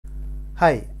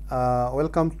Hi,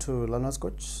 welcome to Learner's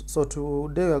Coach. So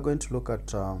today we are going to look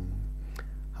at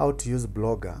how to use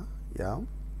Blogger, yeah,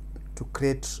 to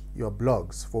create your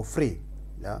blogs for free,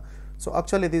 yeah. So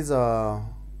actually, this is a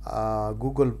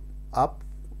Google app,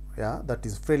 yeah, that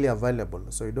is freely available.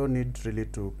 So you don't need really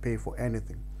to pay for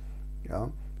anything, yeah.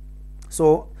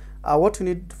 So what you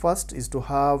need first is to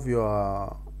have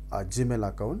your Gmail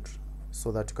account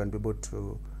so that you can be able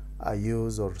to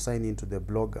use or sign into the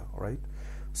Blogger, right?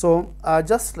 So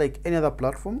just like any other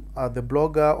platform, the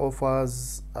Blogger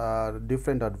offers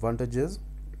different advantages.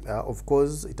 Of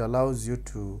course, it allows you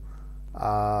to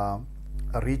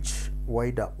reach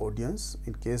wider audience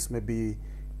in case maybe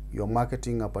you're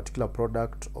marketing a particular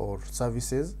product or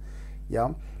services. Yeah,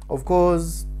 of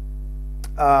course,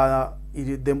 the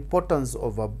importance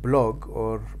of a blog,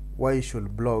 or why you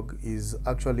should blog, is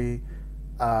actually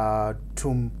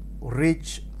to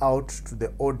reach out to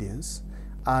the audience,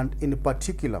 and in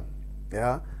particular,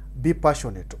 yeah, be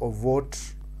passionate of what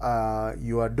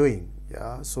you are doing.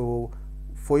 Yeah, so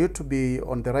for you to be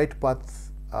on the right path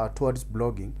towards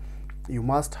blogging, you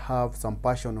must have some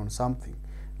passion on something.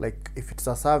 Like if it's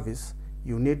a service,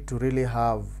 you need to really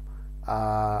have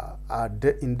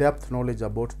in-depth knowledge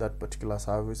about that particular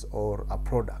service or a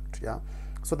product, yeah,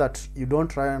 so that you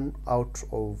don't run out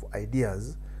of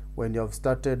ideas when you have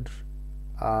started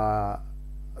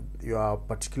your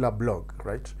particular blog,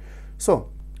 right?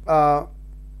 So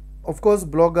of course,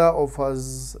 Blogger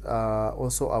offers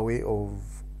also a way of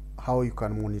how you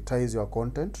can monetize your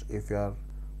content if you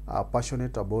are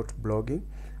passionate about blogging,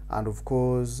 and of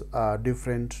course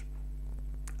different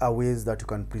ways that you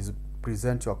can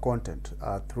present your content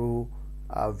through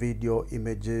video,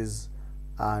 images,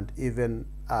 and even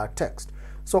text.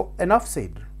 So enough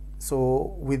said.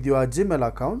 So with your Gmail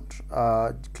account,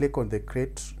 click on the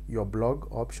create your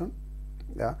blog option.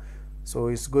 Yeah, so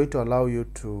it's going to allow you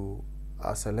to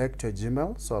select your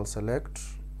Gmail. So I'll select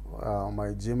my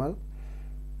Gmail.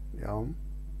 Yeah,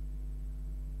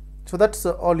 so that's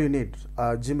all you need,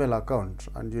 a Gmail account,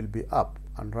 and you'll be up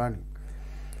and running.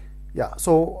 Yeah,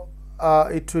 so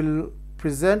it will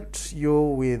present you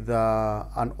with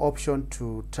an option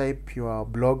to type your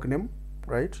blog name,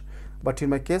 right? But in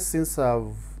my case, since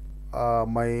I've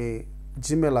my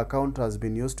Gmail account has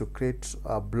been used to create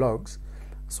blogs,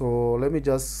 so let me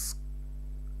just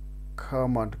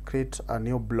come and create a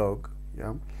new blog.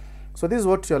 Yeah, so this is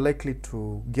what you're likely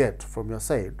to get from your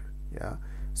side. Yeah,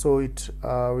 so it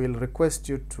will request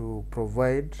you to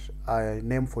provide a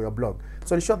name for your blog.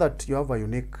 So ensure that you have a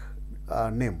unique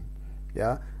name,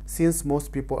 yeah, since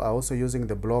most people are also using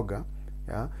the Blogger.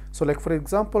 Yeah, so like for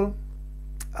example,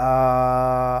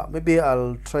 maybe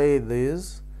I'll try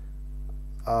this.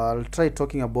 I'll try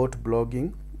talking about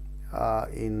blogging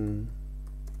in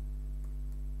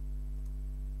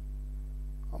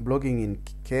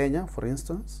Kenya, for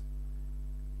instance.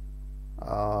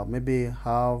 Maybe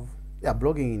have, yeah,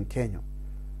 blogging in Kenya.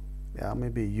 Yeah,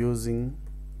 maybe using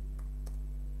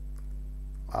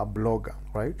a Blogger,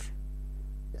 right?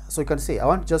 Yeah, so you can say I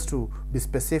want just to be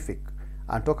specific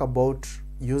and talk about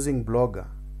using Blogger,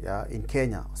 yeah, in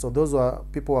Kenya. So those are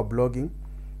people who are blogging,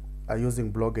 are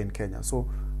using Blogger in Kenya. So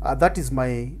that is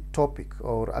my topic,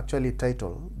 or actually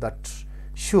title, that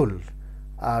should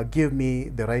give me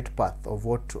the right path of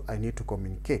what I need to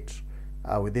communicate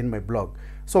within my blog.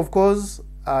 So of course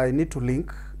I need to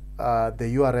link the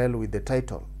URL with the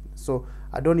title. So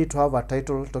I don't need to have a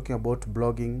title talking about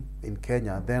blogging in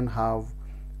Kenya, then have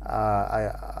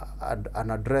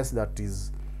an address that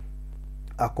is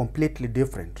completely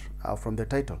different from the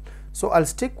title. So I'll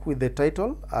stick with the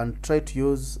title and try to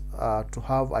use to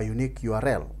have a unique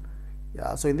URL.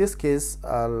 Yeah, so in this case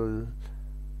I'll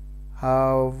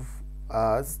have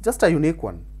just a unique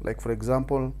one, like for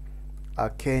example a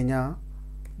Kenya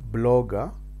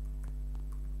blogger,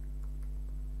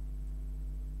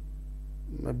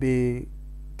 maybe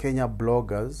Kenya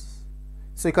bloggers.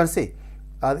 So you can see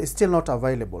it's still not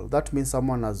available. That means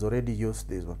someone has already used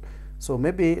this one. So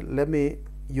maybe let me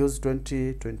use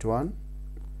 2021.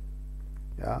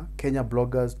 Yeah, Kenya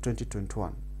bloggers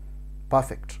 2021.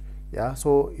 Perfect. Yeah,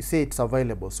 so you see it's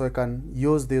available, so I can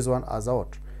use this one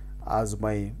as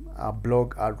my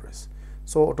blog address.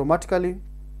 So automatically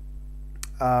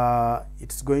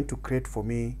it's going to create for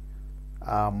me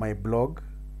my blog,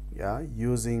 yeah,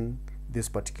 using this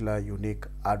particular unique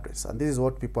address, and this is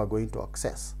what people are going to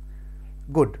access.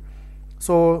 Good.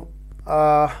 So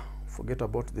forget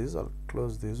about this. I'll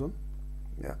close this one.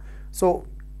 Yeah, so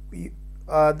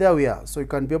there we are. So you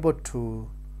can be able to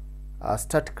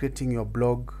start creating your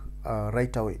blog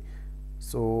right away.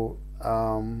 So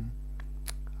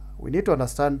we need to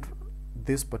understand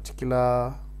this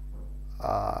particular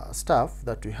stuff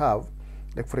that we have,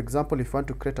 like for example, if you want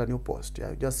to create a new post, yeah,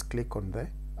 you just click on the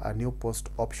new post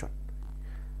option.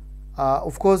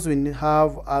 Of course, we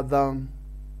have other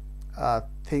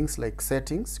things like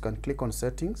settings. You can click on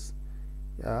settings,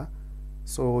 yeah,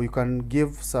 so you can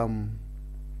give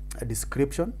a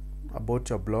description about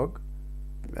your blog,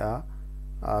 yeah.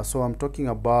 So I'm talking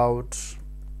about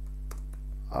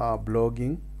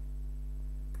blogging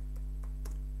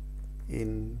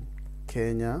in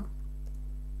Kenya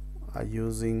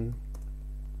using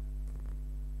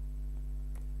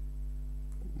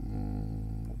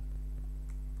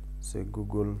say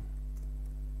Google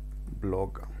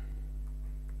Blogger,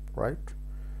 right?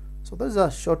 So there's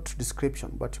a short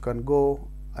description, but you can go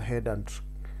ahead and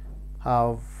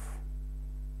have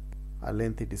a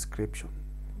lengthy description.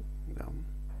 Yeah.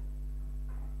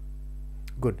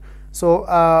 Good. So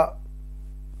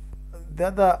the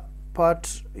other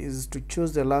part is to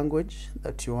choose the language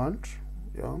that you want.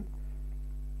 Yeah.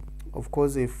 Of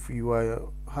course, if you are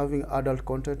having adult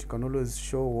content, you can always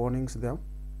show warnings there,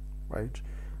 right?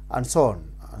 And so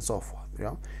on and so forth.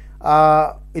 Yeah.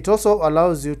 It also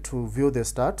allows you to view the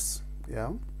stats.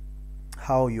 Yeah.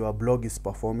 How your blog is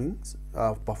performing.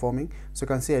 So you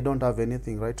can see I don't have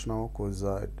anything right now because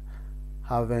I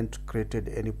haven't created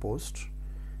any post.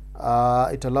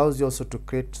 It allows you also to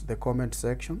create the comment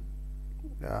section.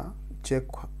 Yeah. Check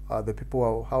how the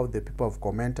people have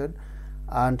commented,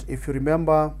 and if you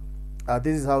remember,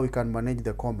 this is how we can manage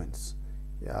the comments.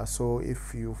 Yeah. So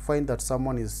if you find that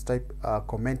someone is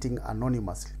commenting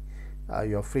anonymously,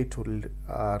 you are free to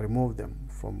remove them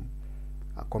from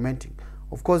commenting.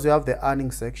 Of course, you have the earning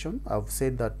section. I've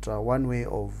said that one way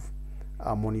of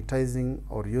monetizing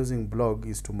or using blog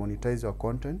is to monetize your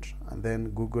content, and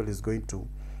then Google is going to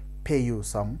pay you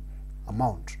some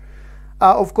amount.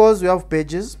 Of course, we have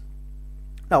pages.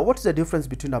 Now, what's the difference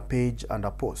between a page and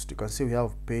a post? You can see we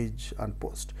have page and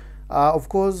post. Of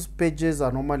course, pages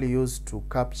are normally used to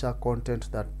capture content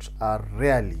that are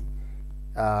rarely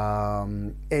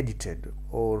edited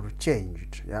or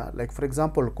changed. Yeah, like for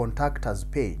example, contact us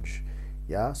page.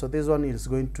 Yeah, so this one is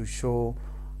going to show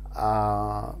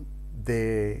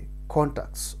the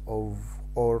contacts of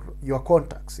or your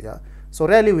contacts. Yeah, so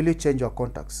rarely will you change your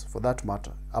contacts, for that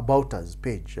matter. About us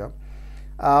page. Yeah.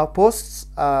 Posts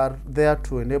are there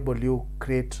to enable you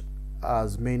create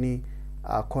as many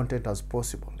content as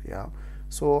possible. Yeah,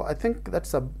 so I think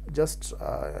that's just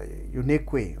a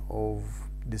unique way of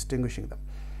distinguishing them.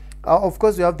 Of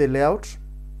course, you have the layout.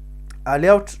 A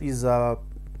layout is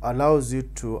allows you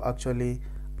to actually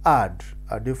add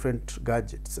different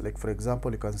gadgets. Like for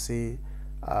example, you can see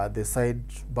the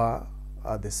sidebar,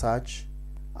 the search,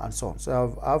 and so on.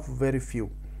 So I have very few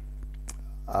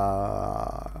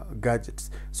gadgets.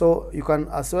 So you can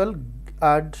as well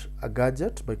add a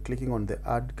gadget by clicking on the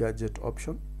add gadget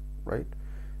option, right?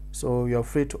 So you're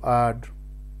free to add,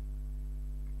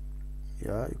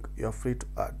 yeah, you're free to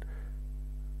add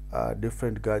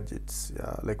different gadgets.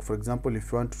 Yeah, like for example,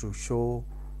 if you want to show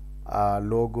a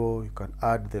logo, you can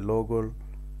add the logo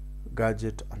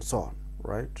gadget and so on,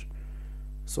 right?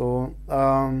 So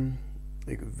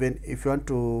if you want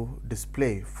to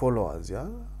display followers, yeah,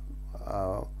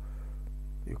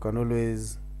 you can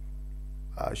always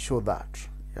show that.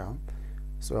 Yeah,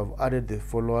 so I've added the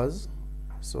followers,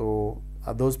 so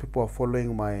those people who are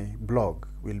following my blog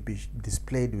will be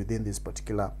displayed within this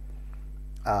particular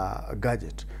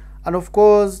gadget. And of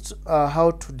course,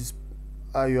 how to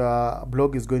your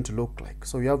blog is going to look like.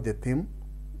 So you have the theme.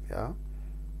 Yeah,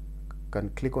 you can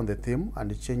click on the theme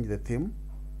and change the theme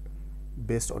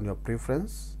based on your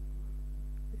preference.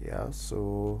 Yeah,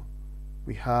 so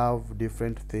we have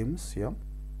different themes here.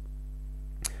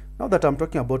 Now that I'm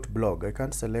talking about blog, I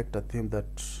can select a theme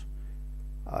that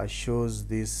shows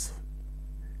this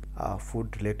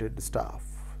food related stuff.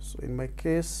 So in my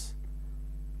case,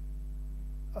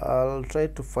 I'll try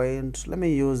to find, let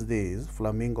me use this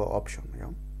flamingo option.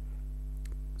 Yeah,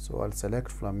 so I'll select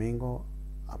flamingo,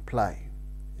 apply.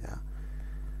 Yeah,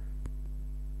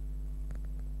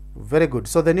 very good.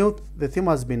 So the theme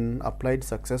has been applied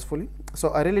successfully. So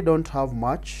I really don't have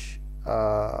much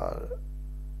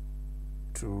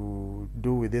to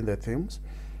do within the themes.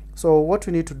 So what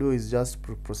we need to do is just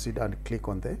proceed and click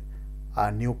on the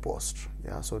new post.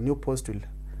 Yeah, so new post will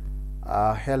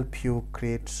help you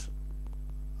create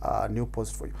a new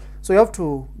post for you. So you have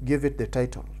to give it the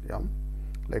title. Yeah,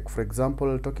 like for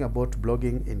example, talking about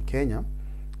blogging in Kenya.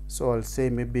 So I'll say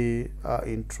maybe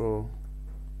intro.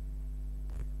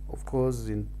 Of course,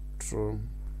 intro.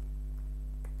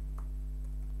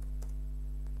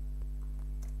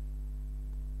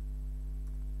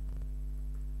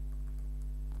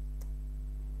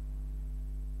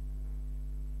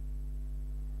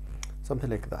 something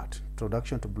like that,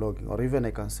 introduction to blogging, or even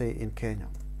I can say in Kenya.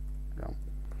 Yeah.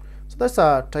 So that's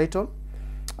a title,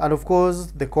 and of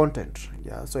course the content.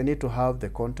 Yeah, so I need to have the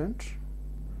content.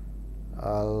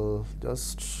 I'll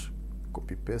just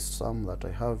copy paste some that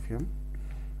I have here.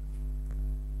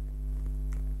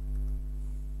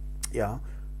 Yeah,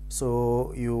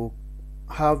 so you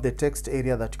have the text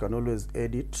area that you can always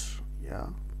edit. Yeah,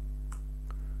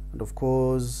 and of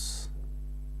course,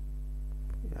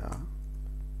 yeah,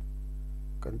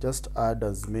 you can just add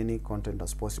as many content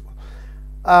as possible.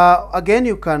 Again,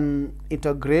 you can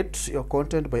integrate your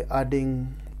content by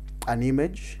adding an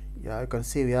image. Yeah, you can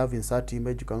see we have insert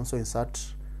image. You can also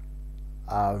insert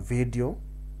a video,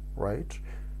 right?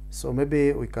 So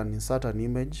maybe we can insert an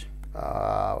image.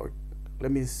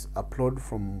 Let me upload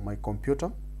from my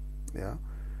computer. Yeah,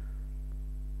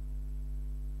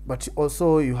 but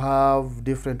also you have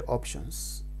different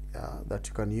options, yeah, that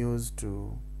you can use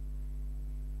to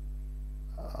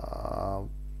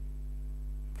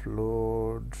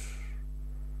upload.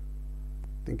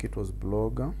 I think it was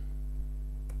Blogger.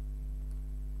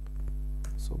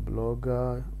 So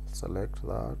Blogger, select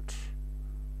that.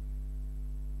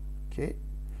 Okay,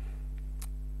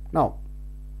 now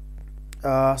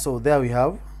so there we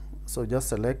have. So just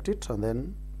select it and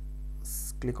then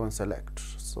click on select.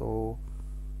 So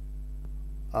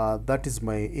that is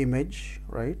my image,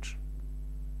 right?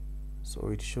 So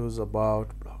it shows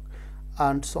about blog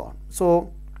and so on.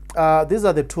 So these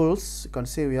are the tools. You can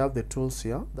see we have the tools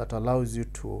here that allows you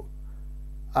to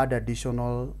add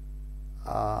additional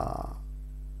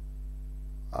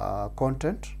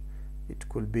content. It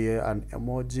could be an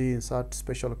emoji, insert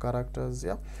special characters.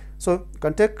 Yeah, so you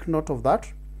can take note of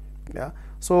that. Yeah,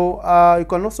 so you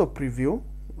can also preview.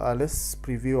 Let's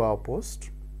preview our post.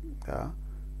 Yeah,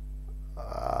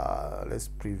 let's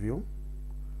preview.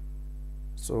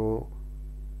 So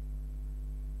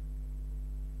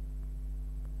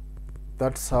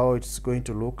that's how it's going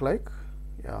to look like.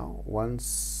 Yeah,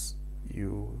 once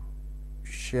you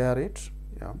share it.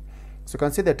 Yeah, so you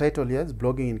can see the title here is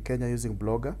blogging in Kenya using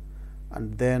Blogger,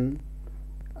 and then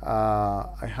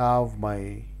I have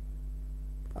my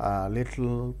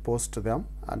little post to them,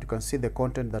 and you can see the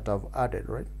content that I've added,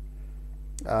 right?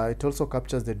 It also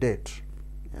captures the date.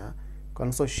 Yeah, you can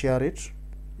also share it.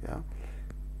 Yeah,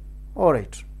 all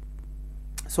right.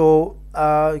 So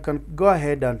you can go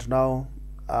ahead and now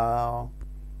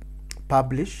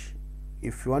publish.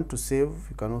 If you want to save,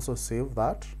 you can also save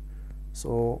that.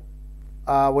 So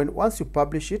once you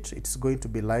publish it, it's going to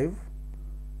be live.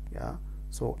 Yeah,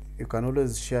 so you can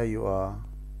always share your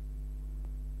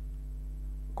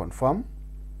confirm.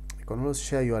 You can always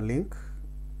share your link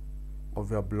of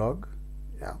your blog.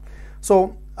 Yeah,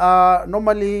 so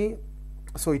normally,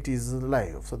 so it is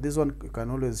live. So this one you can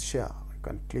always share. You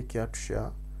can click here to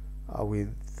share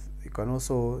with. You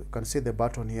can see the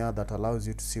button here that allows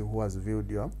you to see who has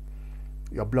viewed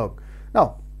your blog.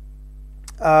 Now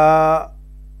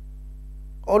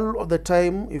all of the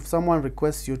time, if someone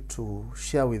requests you to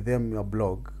share with them your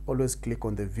blog, always click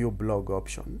on the view blog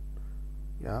option.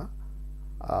 Yeah,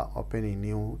 open a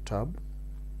new tab.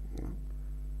 Yeah.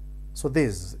 So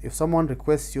this, if someone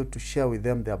requests you to share with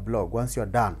them their blog, once you're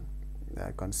done,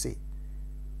 you can see.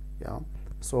 Yeah,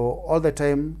 so all the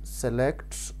time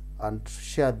select and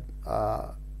share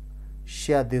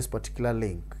this particular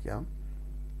link. Yeah,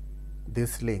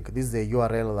 this link, this is the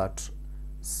URL that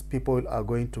people are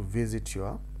going to visit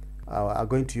are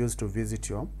going to use to visit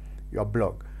your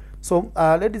blog. So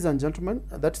ladies and gentlemen,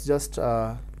 that's just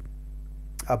a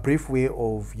brief way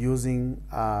of using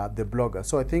the Blogger.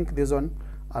 So I think this one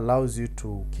allows you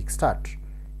to kickstart,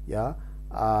 yeah,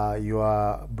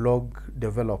 your blog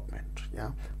development.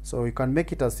 Yeah, so you can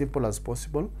make it as simple as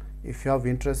possible. If you have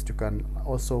interest, you can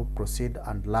also proceed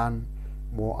and learn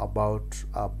more about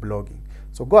blogging.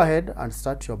 So go ahead and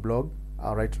start your blog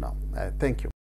right now. Thank you.